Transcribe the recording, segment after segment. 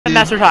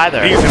master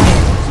either. These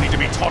immortals need to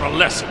be taught a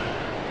lesson.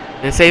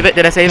 Did I save it?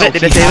 Did I save it?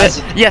 Did I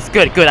save it? Yes,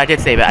 good, good. I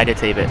did save it. I did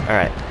save it.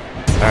 Alright.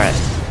 Alright.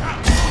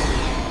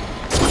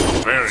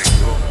 Very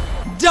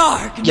good.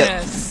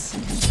 Darkness.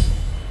 Yep.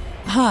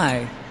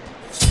 Hi.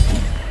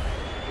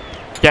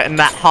 Getting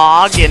that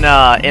hog in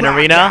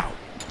arena. Out.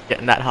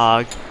 Getting that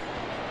hog.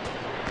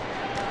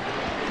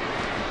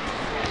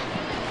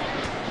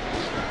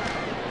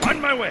 On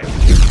my way.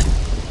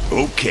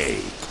 Okay.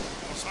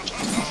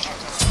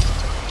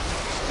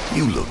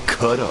 You look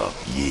cut up,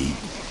 Yi.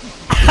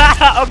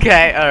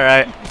 Okay,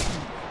 alright.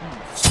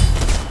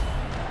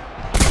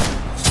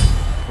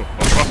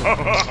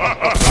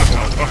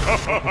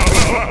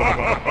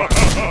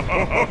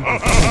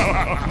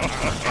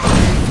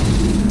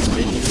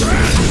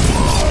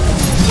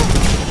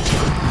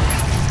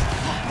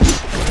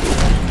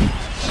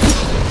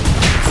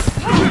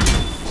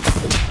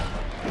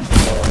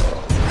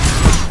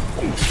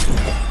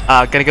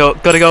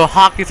 Gonna go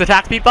hawk these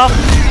attack speed buff.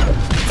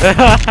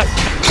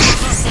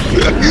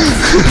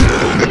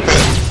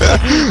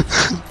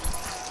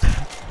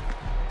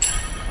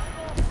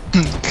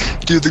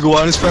 Dude, the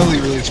Guan is probably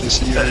really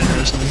pissed at you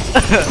personally.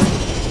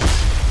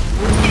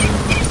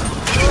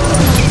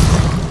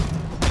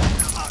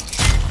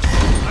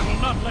 I will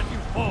not let you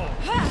fall.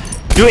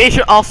 Dude, it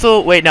should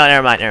also wait. No,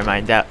 never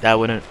mind. That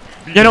wouldn't.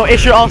 You know, it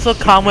should also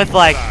come with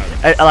like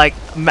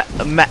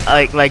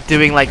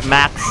doing like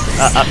max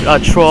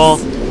troll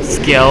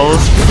skills.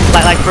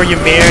 Like for your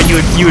mirror,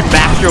 you would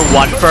max your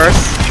 1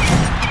 first,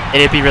 and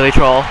it'd be really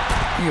troll.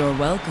 You're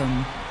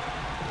welcome.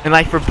 And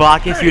like for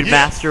Bacchus, you would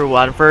master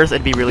 1 first,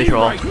 it'd be really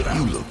troll. You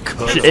look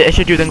cut up. It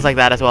should do things like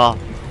that as well.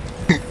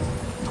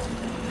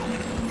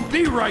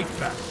 Be right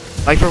back.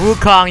 Like for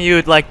Wukong, you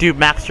would like do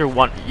max your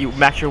 1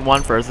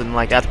 first, and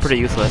like that's pretty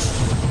useless.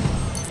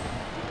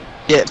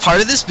 Yeah,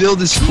 part of this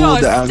build is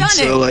cooldown,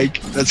 so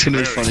like that's gonna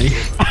be funny.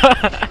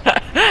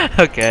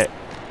 Okay.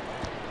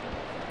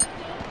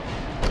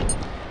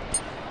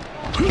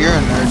 You're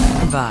a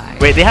nerd. Bye.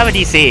 Wait, they have a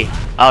DC.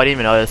 Oh, I didn't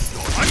even notice.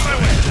 On my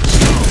way.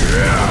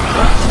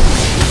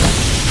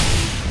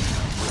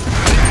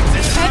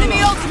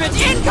 Enemy ultimate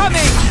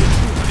incoming!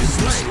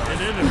 Slay an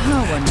enemy. No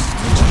one.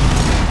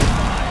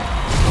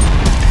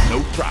 No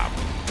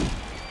problem.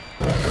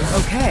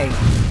 Okay.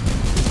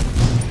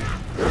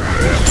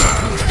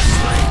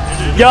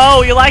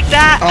 Yo, you like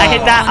that? I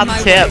hit that on the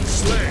tip.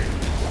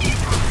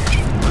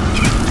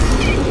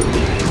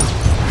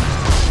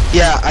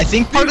 Yeah, I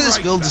think part of this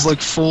build is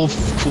like full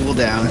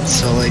cooldown,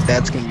 so like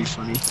that's gonna be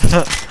funny.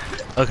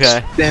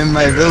 Okay. Damn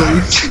my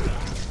abilities.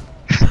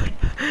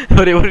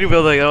 What are you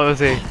building? Oh, let's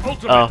see.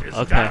 Oh,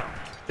 okay.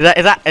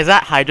 Is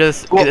that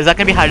Hydra's? Is that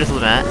gonna be Hydra's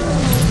lament?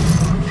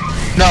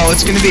 No,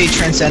 it's gonna be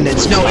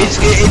Transcendence. No,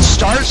 it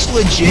starts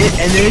legit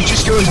and then it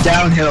just goes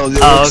downhill. It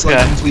looks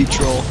like complete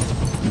troll.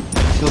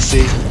 You'll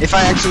see. If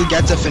I actually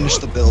get to finish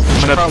the build,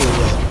 which I probably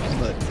will.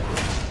 But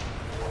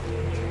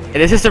It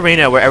is this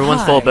arena where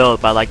everyone's full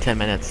build by like 10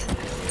 minutes.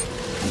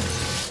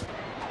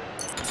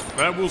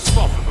 That will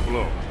soften the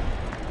blow.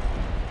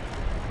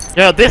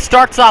 Yo, this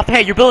starts off,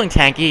 hey, you're building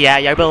tanky, yeah,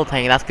 you're building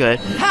tanky, that's good.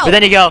 Help. But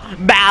then you go,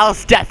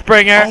 Mouse,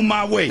 Deathbringer. On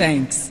my way.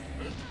 Thanks.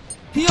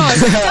 You're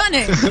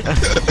stunning!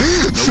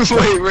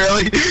 wait,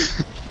 really?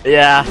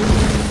 Yeah.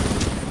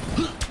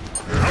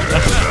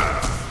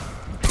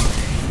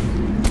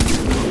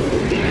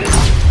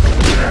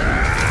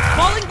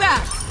 Falling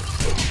back!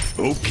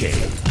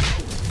 Okay.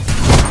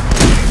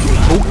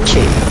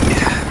 Okay.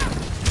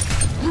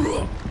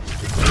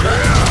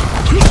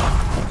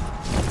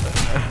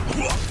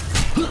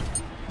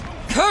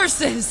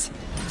 Curses!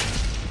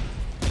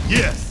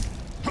 Yes.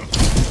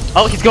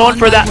 Oh, he's going On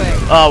for my that. way.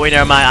 Oh, wait,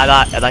 never mind.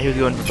 I thought he was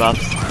going for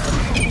buffs.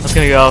 I was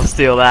gonna go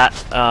steal that.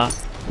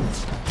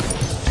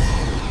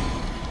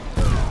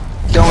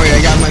 Don't worry,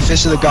 I got my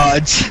Fist of the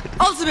Gods.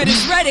 Ultimate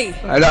is ready!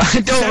 I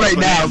don't right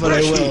now, but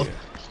I will.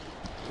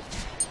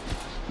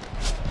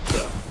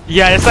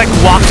 Yeah, just like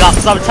walk up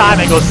sometime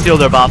and go steal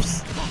their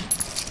buffs.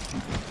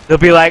 They'll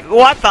be like,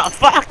 what the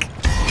fuck?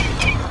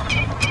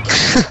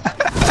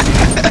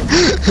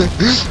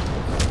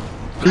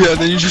 Yeah,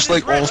 then you just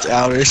like ult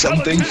out or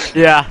something.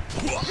 Yeah.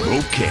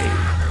 Okay.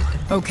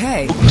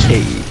 Okay.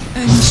 Okay.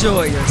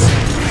 Enjoy yourself.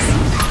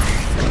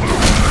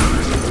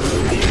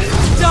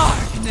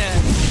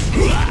 Darkness!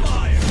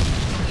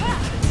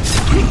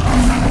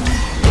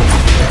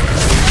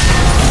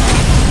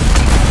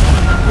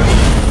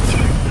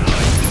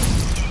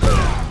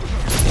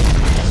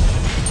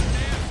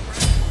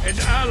 An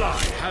ally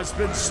has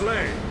been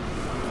slain.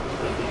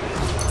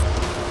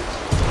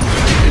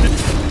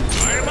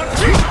 I am a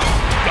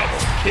double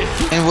kill.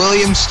 And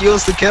William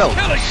steals the kill.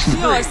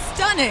 You're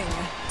stunning!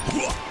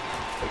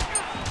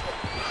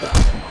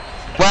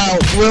 Wow,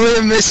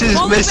 William misses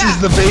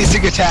the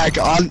basic attack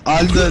on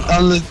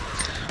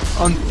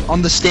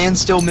the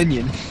standstill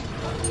minion.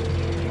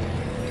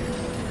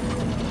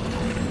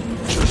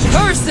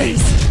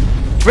 Curses!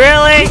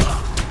 Really?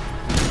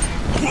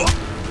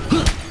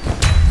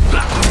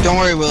 Don't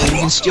worry, William,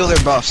 you can steal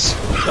their buffs.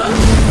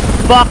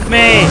 Fuck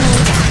me.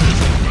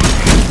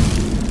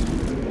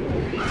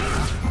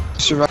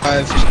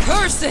 Survived.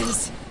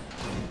 Curses!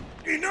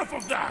 Enough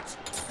of that!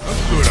 A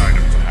good item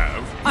to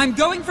have. I'm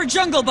going for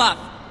jungle buff.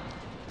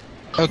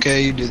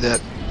 Okay, you do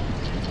that.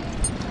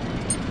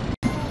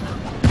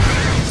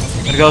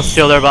 Gonna go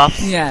steal their buffs.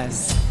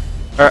 Yes.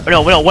 Or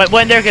no,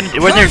 when they're doing it.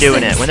 When they're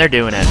doing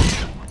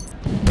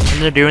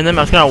them,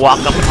 I'm just gonna walk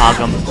up and hog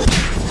them.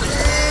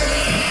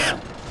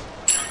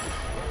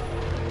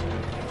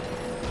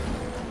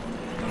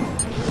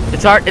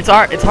 It's hard to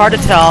tell. It's hard to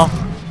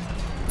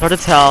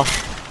tell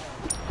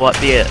what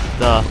the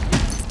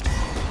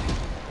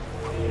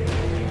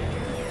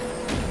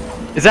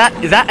is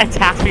that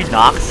attack speed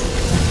knocks?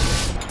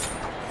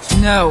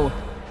 No.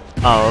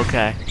 Oh,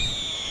 okay.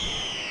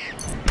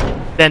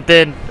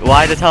 Then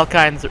why the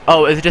Telkines?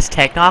 Oh, is it just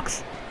tank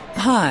knocks?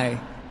 Hi.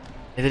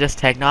 Is it just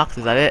tank knocks?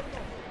 Is that it?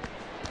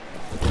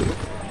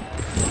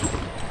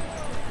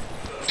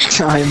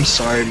 I am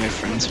sorry my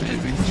friends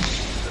made me.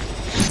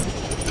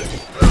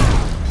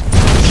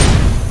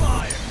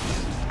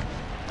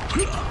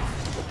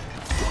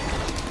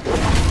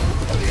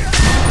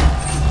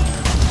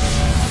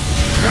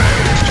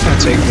 Just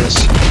gonna take this.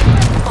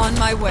 On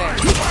my way.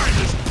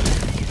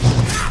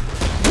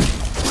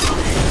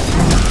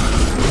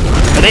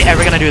 Are they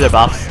ever gonna do their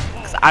buffs?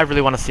 Cause I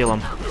really want to steal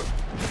them.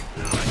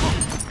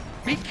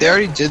 They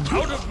already did.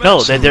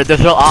 No, they're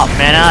still up.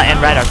 Mana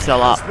and red are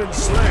still up.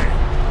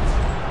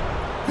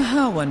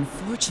 How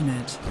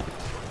unfortunate.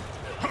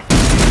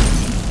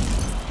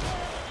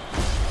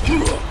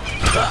 Oh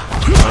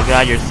my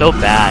god, you're so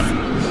bad.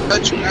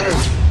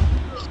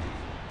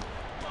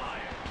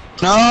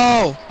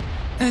 No!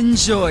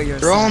 Enjoy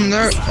yourself. Throw him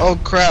there. Oh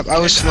crap, I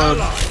was slowed.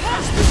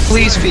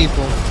 Please,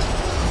 people.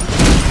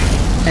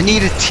 I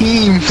need a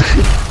team.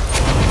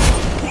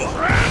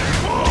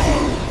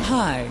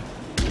 Hi.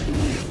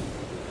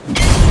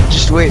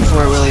 Just wait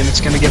for it, William. It's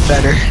gonna get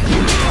better.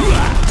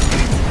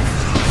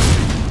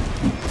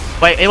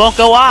 Wait, it won't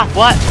go off.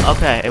 What?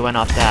 Okay, it went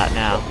off that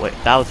now. Wait,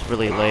 that was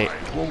really late.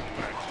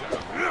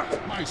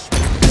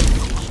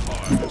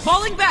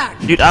 Falling back.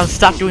 Dude, I'm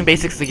stuck doing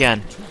basics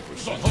again. I'm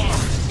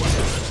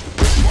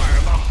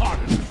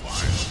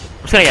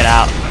just gonna get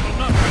out.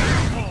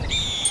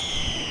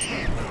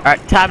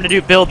 Alright, time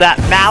to build that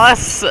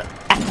malice.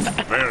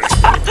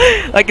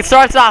 Like, it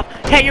starts off,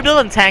 hey, you're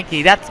building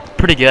tanky, that's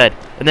pretty good.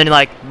 And then you're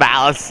like,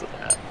 malice.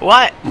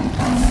 What?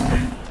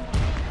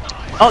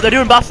 Oh, they're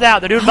doing buffs now,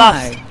 they're doing buffs.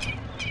 Hi.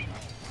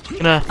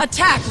 Gonna...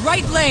 Attack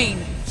right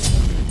lane.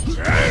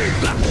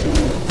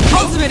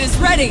 Ultimate is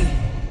ready.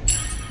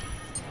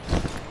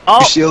 Oh,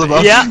 You steal the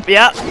buff?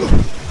 yep.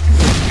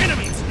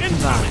 Enemies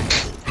incoming!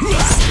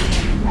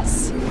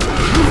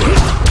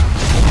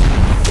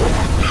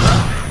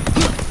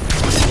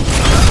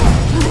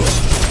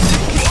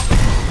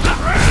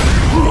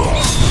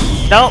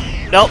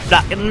 Nope,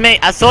 not me.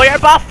 I saw your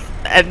buff,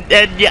 and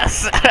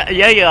yes,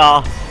 yeah,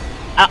 y'all.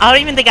 I don't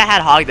even think I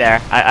had hog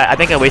there. I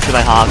think I wasted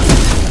my hog.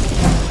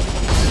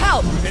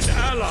 Help. An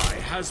ally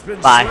has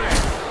been Bye. slain.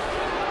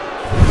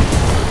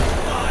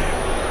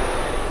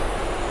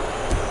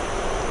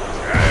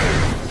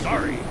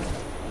 Sorry.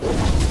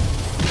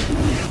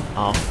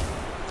 Oh.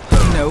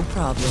 No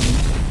problem.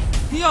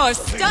 You're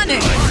stunning.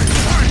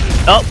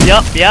 Oh,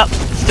 yep.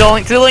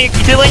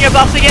 Stealing your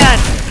buffs again.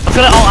 I'm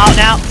gonna all out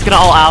now. It's gonna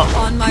all out.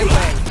 On my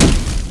way.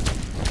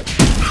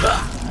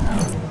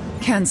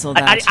 Cancel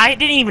that. I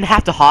didn't even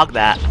have to hog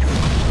that. I'm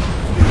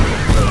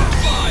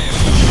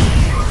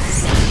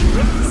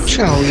just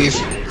gonna leave.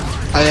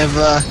 I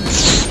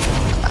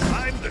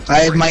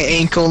have my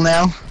ankle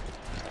now.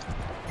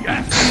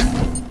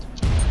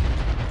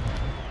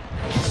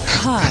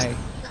 Hi.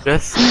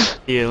 Just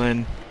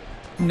healing.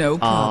 No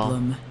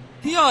problem.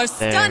 You're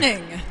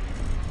stunning.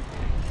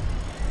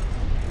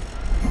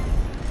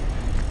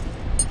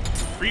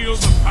 Feel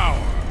the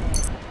power.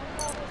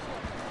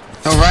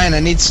 Oh, Ryan, I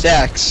need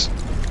stacks.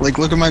 Like,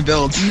 look at my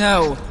build.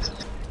 No.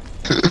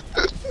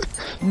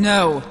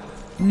 No.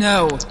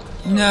 No.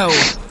 No.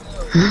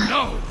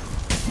 No.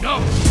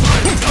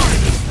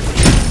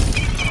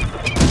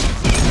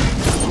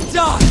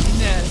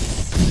 Darkness.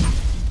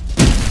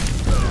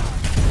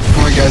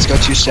 Oh, you guys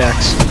got 2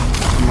 stacks.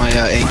 On my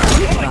ankle.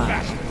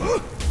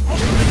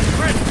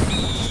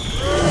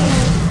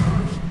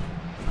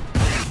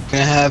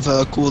 Gonna have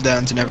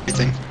cooldowns and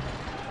everything.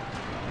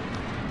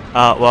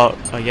 Well,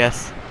 I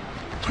guess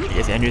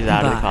Andrew's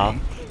out of the call.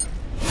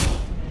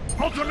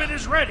 Ultimate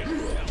is ready.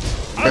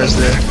 Where's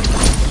there?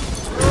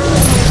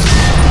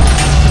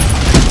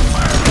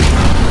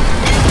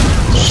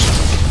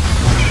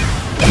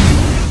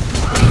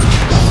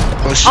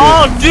 Oh shit.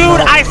 Oh,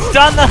 dude, I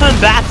stunned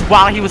him back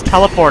while he was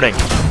teleporting.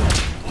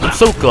 I'm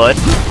so good.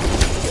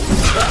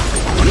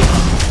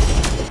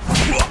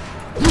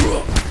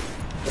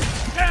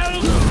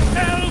 Help!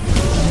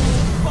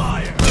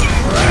 Fire!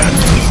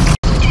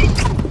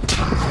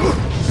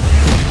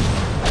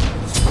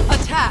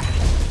 Attack.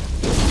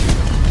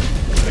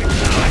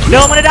 No,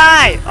 I'm gonna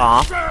die.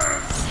 Aw.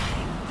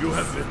 You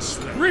have been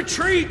slain.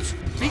 Retreat!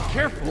 Be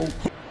careful.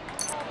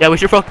 Yeah, we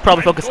should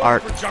probably focus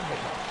art.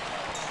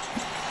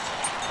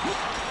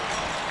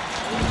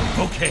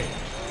 Okay.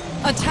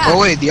 Attack. Oh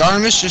wait, the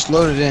Artemis just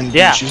loaded in. Dude.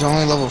 Yeah. She's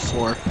only level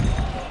 4.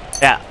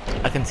 Yeah,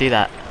 I can see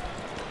that.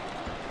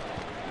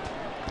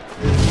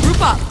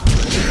 Group up.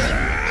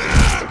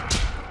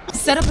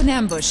 Set up an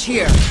ambush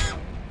here.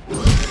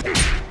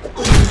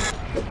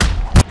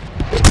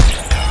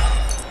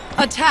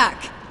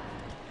 Attack.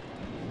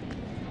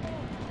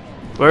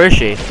 Where is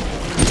she?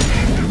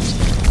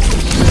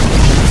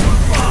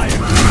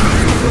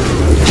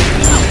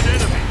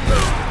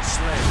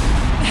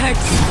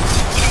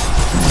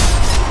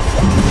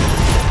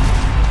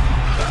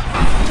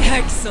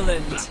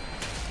 Excellent.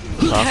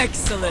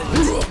 Excellent.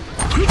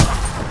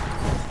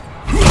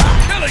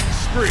 Killing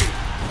spree.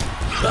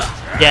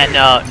 Yeah,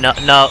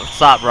 no,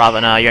 stop, Bravo.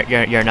 No,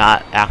 you're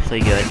not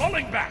actually good.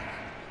 Falling back.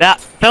 Now,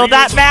 build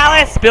that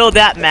malice. Build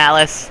that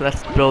malice.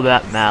 Let's build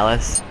that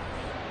malice.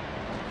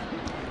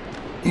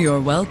 You're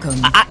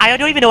welcome. I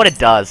don't even know what it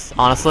does,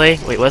 honestly.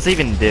 Wait, what does it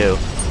even do?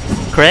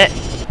 Crit,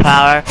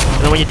 power,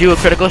 and then when you do a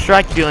critical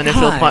strike, you do an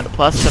initial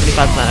plus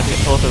 75% of your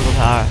total physical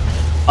power.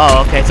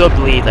 Oh, okay, so it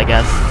bleeds, I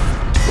guess.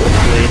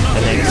 Bleeds,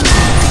 I think.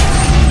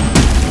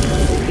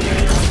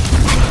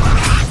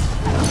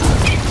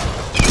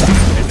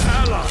 An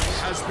ally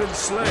has been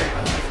slain.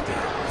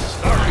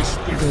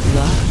 Good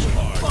luck.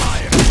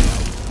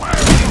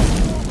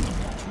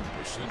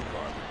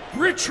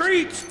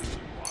 Retreat.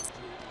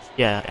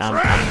 Yeah, I am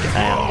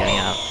getting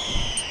out.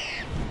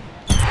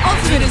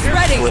 Ultimate is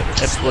ready.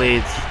 It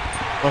bleeds.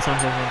 Plus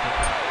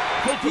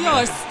 150.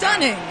 You're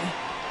stunning.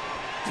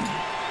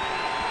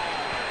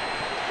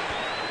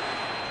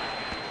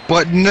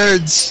 What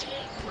nerds?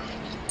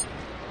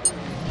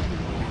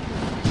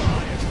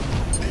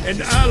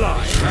 An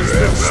ally has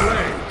been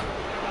slain.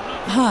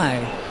 Hi.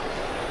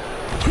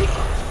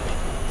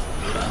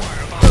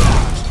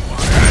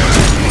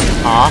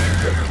 Aw.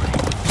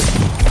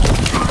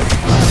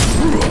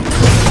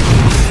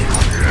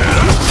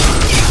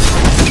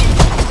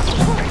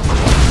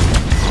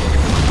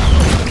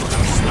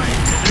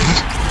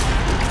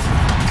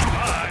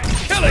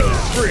 Killing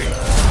spree.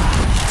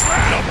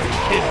 Double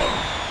kill.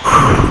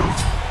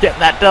 Get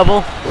that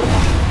double.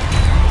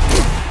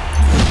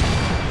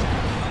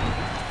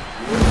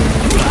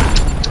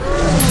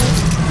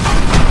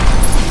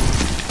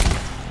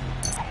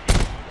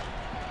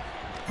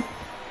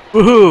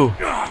 Woohoo!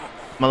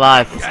 I'm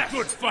alive.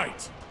 Good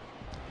fight.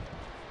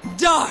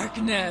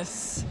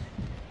 Darkness.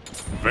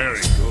 Very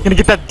good. Gonna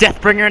get that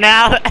Deathbringer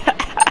now.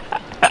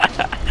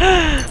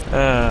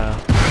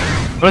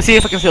 Let's see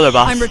if I can seal their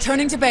boss. I'm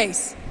returning to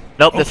base.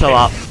 Nope, this fell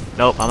off.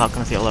 Nope, I'm not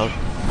gonna seal load.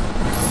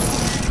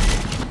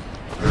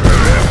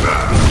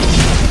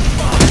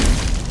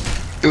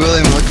 Hey,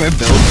 William, look my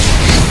build.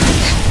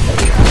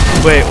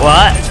 Wait,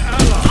 what?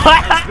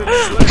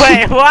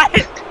 Wait, what?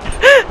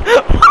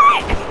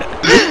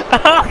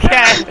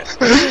 Okay.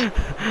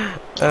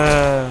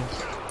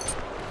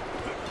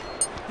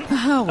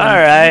 How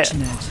Alright.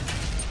 unfortunate.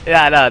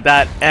 Yeah, no,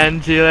 that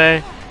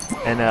Angela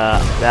and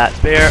that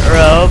bear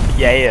robe.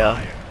 Yeah.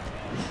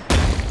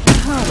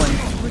 How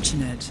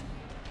unfortunate.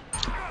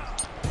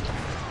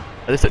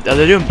 Are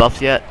they doing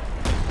buffs yet?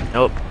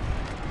 Nope.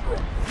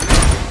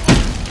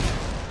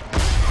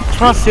 Just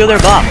want to steal their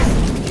buffs.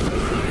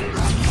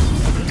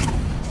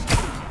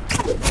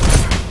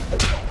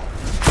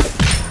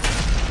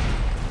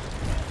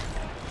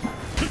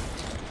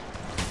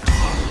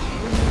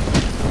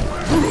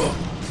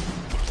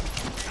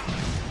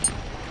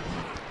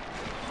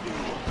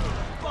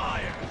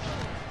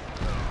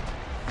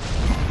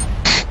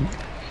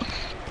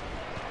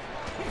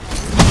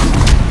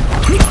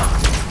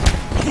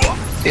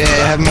 Yeah, I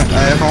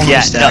have all my Yeah,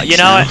 stacks no, you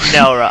know now. what?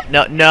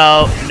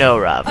 No, Rob. No,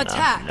 Rob.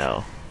 Attack.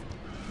 No.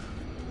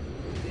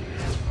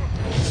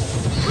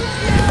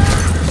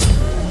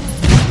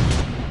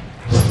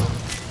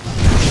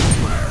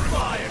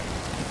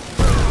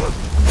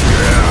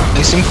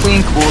 Nice and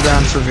clean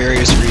cooldown for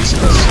various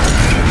reasons.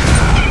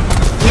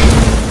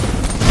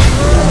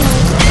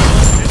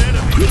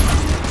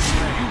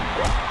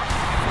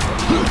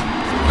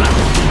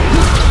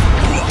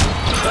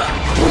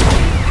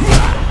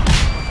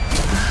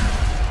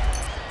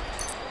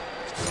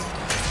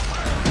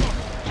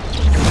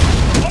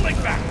 Falling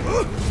back.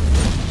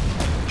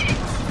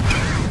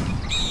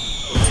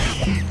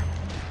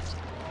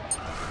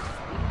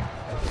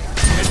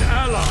 An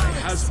ally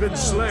has been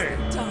slain.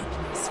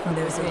 Darkness from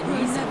there's a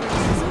reason.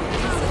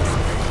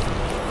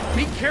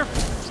 Be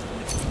careful.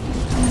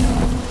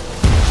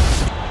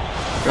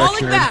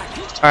 Falling back.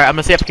 Alright, I'm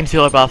gonna see if I can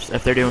steal their buffs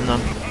if they're doing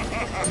them.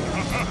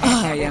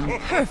 I am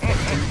perfect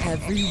in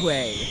every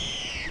way.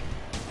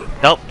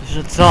 Nope,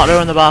 it's not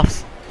doing the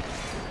buffs.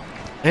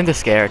 I think they're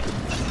scared.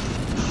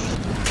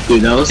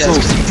 Dude, that was so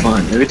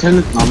fun. Every time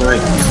the Pomerite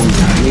comes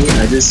at me,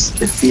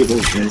 it feels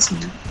against me.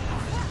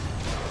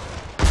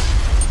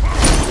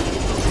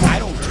 I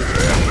don't care.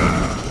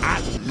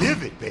 I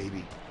live it,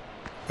 baby.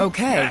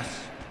 Okay.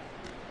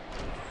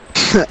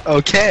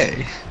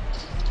 Okay.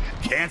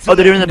 Cancel Oh,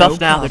 they're doing the No buffs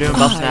now. They're doing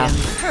problem. buffs I now.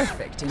 am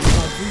perfect in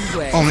every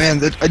way. Oh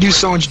man, I do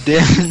so much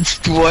damage.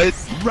 What?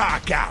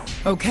 rock out.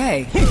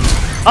 Okay.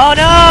 Oh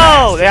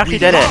no! They actually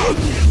did it.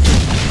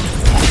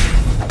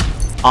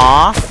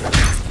 Aw,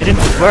 it didn't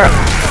work.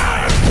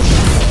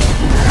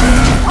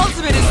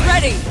 Ultimate is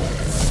ready.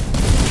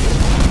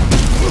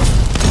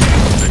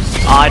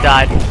 Oh, I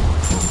died.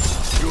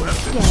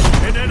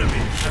 An enemy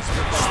has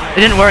been slain.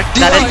 It didn't work. Do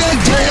you That like didn't,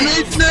 that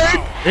damage, nerd?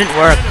 it didn't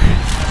work.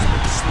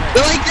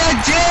 You like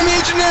that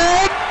damage,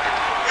 nerd?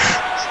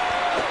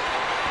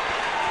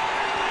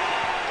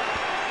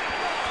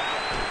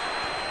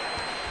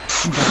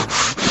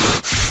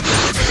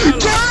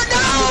 Dude,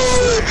 no!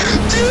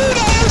 Dude, I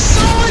have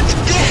so much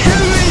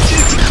damage!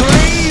 It's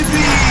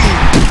crazy!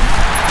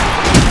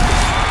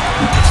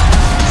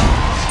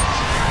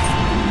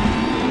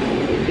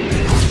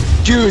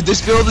 Dude,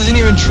 this build isn't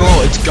even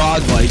troll, it's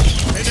godlike.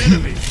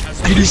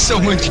 I do so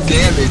much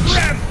damage.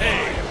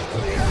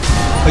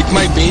 Like,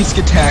 my basic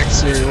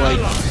attacks are, like,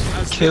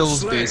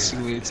 kills,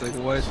 basically. It's like,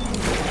 what?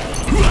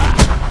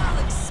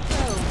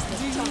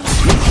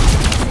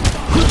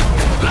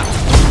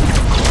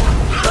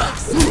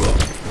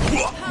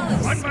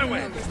 On my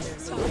way.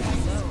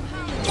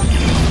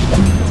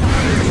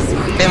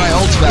 Hey, my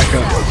ult's back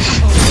up.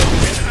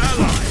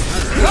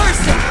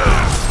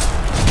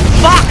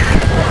 Fuck!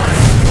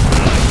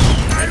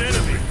 An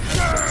enemy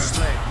has been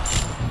slain.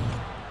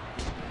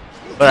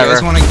 You Whatever.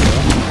 guys wanna go?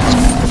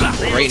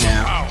 Right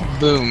now.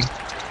 Boom.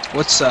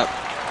 What's up?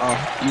 Oh,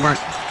 you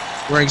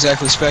weren't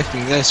exactly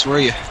expecting this, were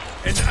you?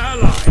 An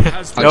ally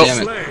has been Oh,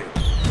 damn it. slain.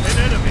 An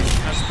enemy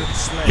has been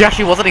slain. He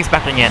actually wasn't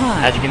expecting it,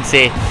 as you can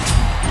see.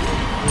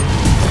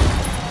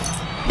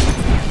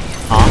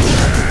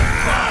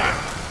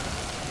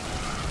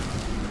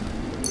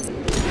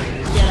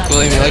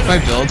 Believe me, like my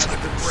build.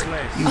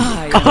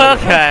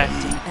 Okay.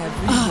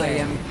 I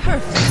am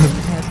perfect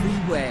in every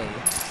way.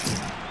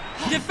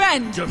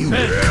 Defend!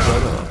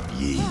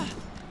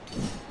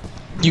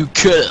 You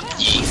could.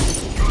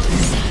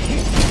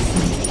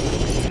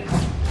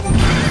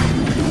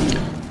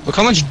 Look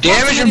how much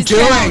damage I'm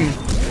doing!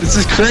 This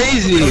is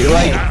crazy!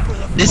 Like,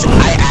 this,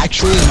 I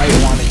actually might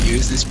want to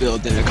use this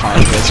build in a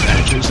conquest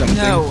match or something.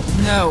 No.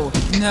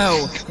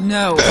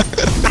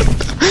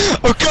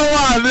 Oh, come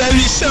on, that'd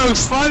be so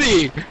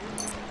funny!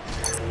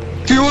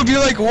 People would be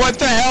like, what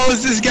the hell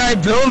is this guy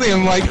building?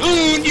 I'm like,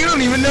 ooh, you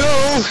don't even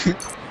know!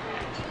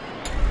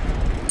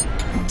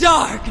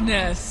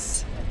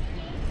 Darkness!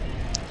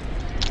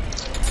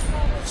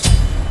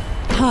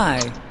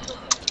 Hi.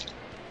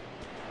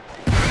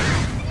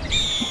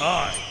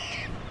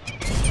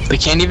 They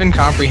can't even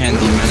comprehend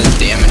the amount of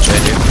damage I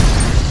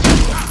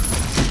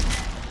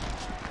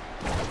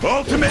do.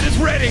 Ultimate is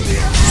ready.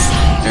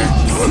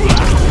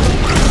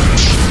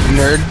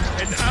 Nerd.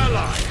 An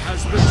ally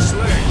has been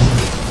slain.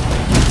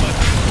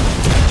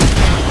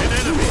 An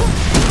enemy.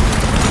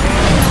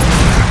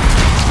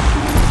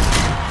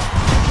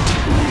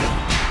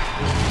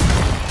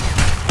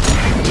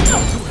 You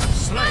have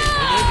slain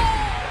an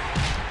enemy.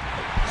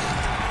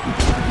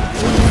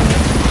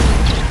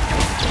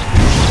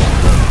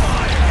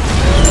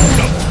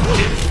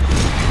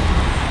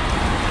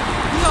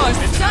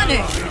 You're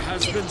stunning!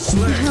 Has been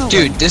slain.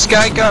 Dude, this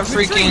guy got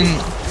freaking...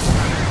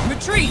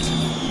 Retreat!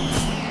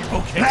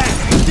 Okay.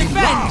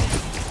 Defend!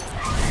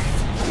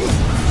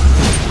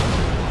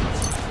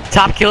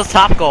 Top kills,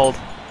 top gold.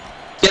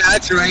 Yeah,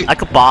 that's right.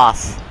 Like a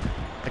boss.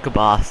 Like a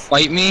boss.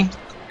 Fight me?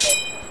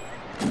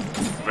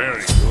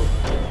 Very good.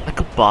 Like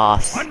a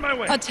boss. On my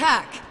way.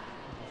 Attack!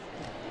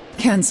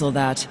 Cancel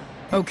that.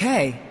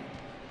 Okay.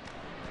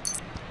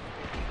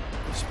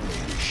 This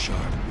blade is sharp.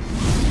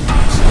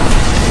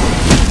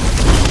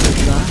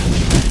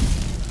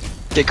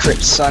 Get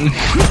crit, son.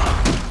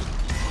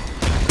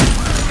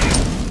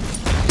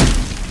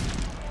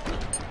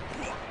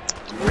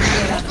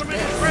 Ultimate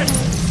is ready.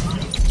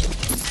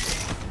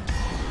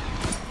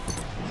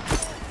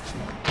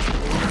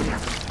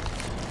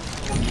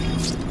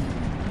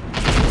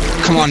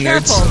 Come on,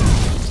 nerds.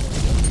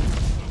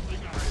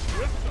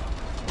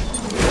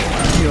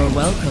 You're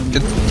welcome.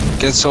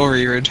 Get soul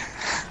reared.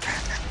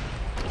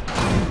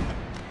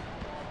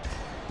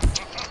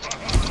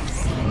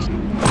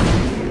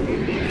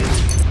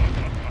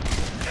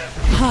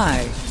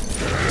 Hi.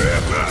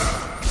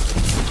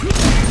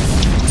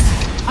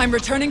 I'm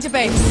returning to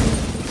base.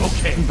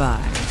 Okay.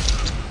 Bye.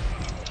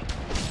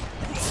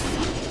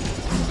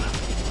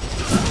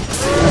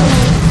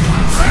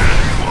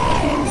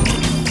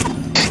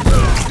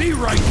 Be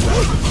right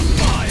back.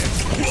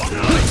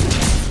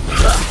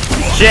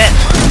 Shit!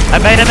 I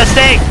made a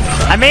mistake!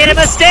 I made a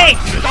mistake!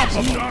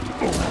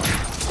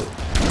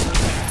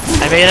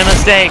 I made a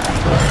mistake!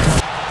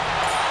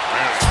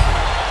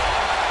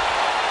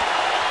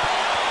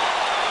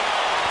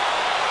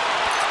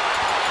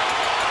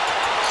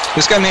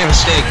 This guy made a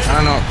mistake. I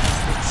don't know.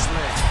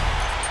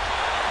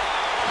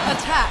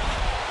 Attack!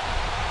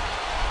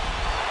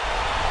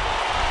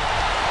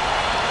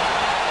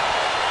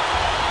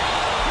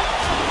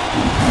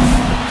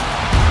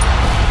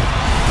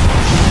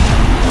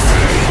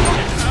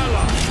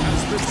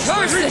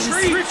 Curses!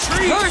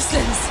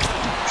 Curses!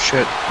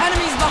 Shit.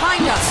 Enemies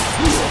behind us!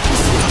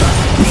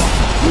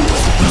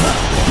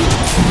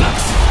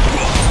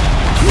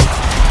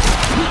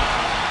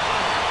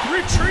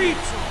 Retreat.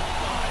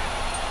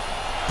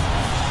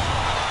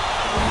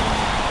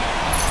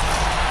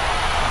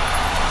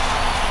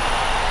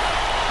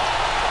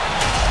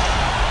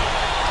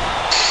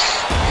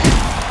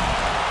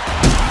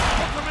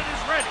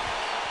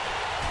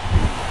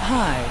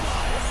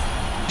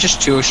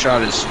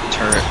 two-shot his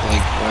turret,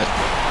 like, what?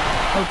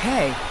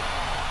 Okay.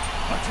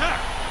 Attack!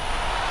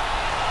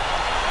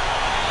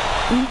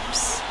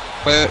 Oops.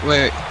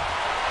 Wait.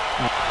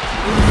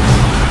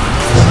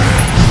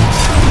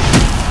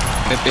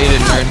 I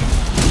baited nerd.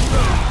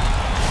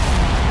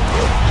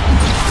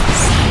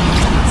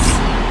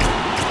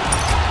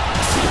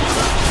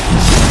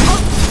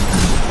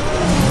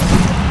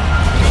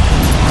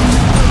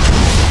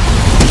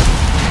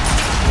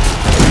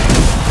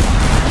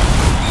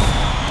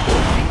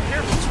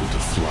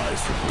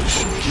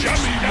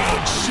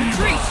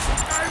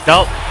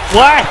 Nope.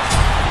 What?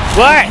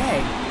 Okay.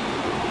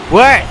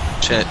 What?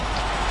 Shit.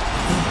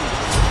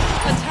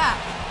 Attack.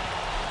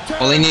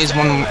 All he needs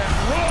one.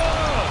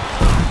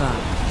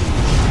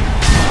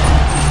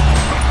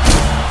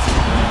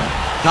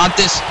 Not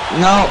this.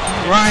 No,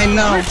 Ryan,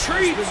 no.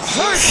 Retreat!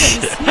 You're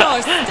stunning.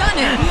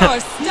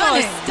 You're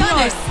stunning.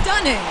 You're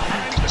stunning.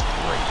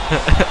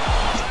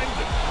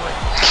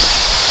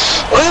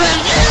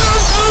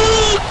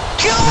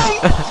 Kill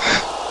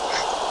him!